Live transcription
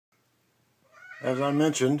As I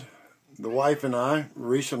mentioned, the wife and I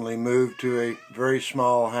recently moved to a very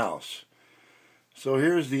small house. So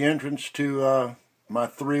here's the entrance to my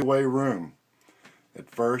three-way room. At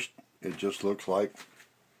first, it just looks like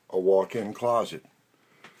a walk-in closet.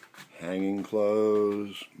 Hanging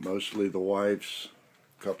clothes, mostly the wife's,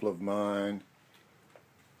 a couple of mine.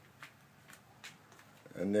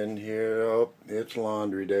 And then here, oh, it's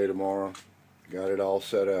laundry day tomorrow. Got it all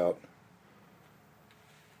set out.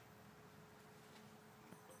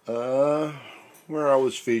 Where I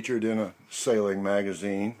was featured in a sailing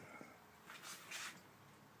magazine.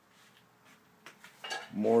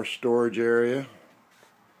 More storage area.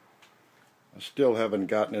 I still haven't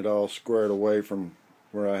gotten it all squared away from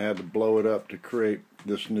where I had to blow it up to create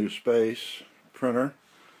this new space. Printer.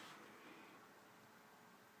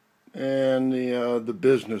 And the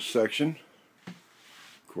business section,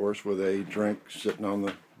 of course, with a drink sitting on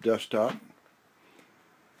the desktop.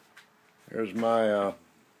 There's my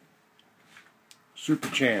Super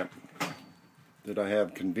Champ that I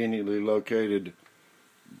have conveniently located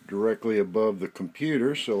directly above the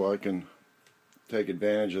computer so I can take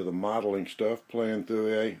advantage of the modeling stuff, playing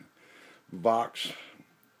through a Vox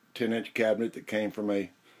 10-inch cabinet that came from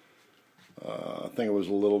I think it was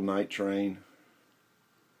a little Night Train.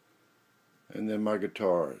 And then my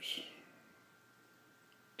guitars,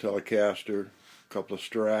 Telecaster, a couple of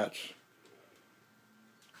Strats,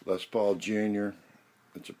 Les Paul Jr.,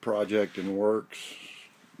 it's a project in works,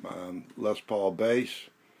 my Les Paul bass,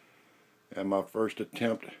 and my first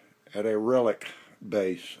attempt at a relic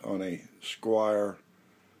bass on a Squier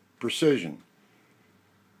Precision.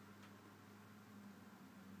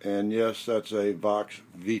 And yes, that's a Vox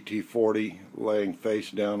VT40 laying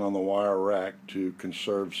face down on the wire rack to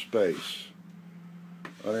conserve space.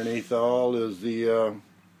 Underneath all is the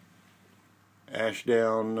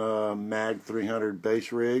Ashdown Mag 300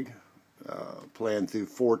 bass rig, playing through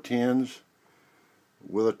 410s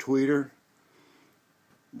with a tweeter.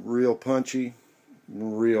 Real punchy,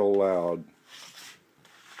 real loud.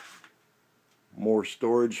 More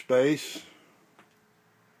storage space.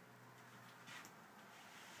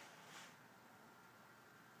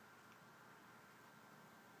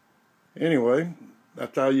 Anyway,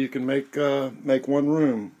 that's how you can make one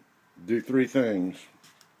room do three things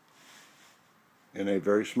in a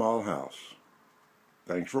very small house.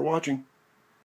 Thanks for watching.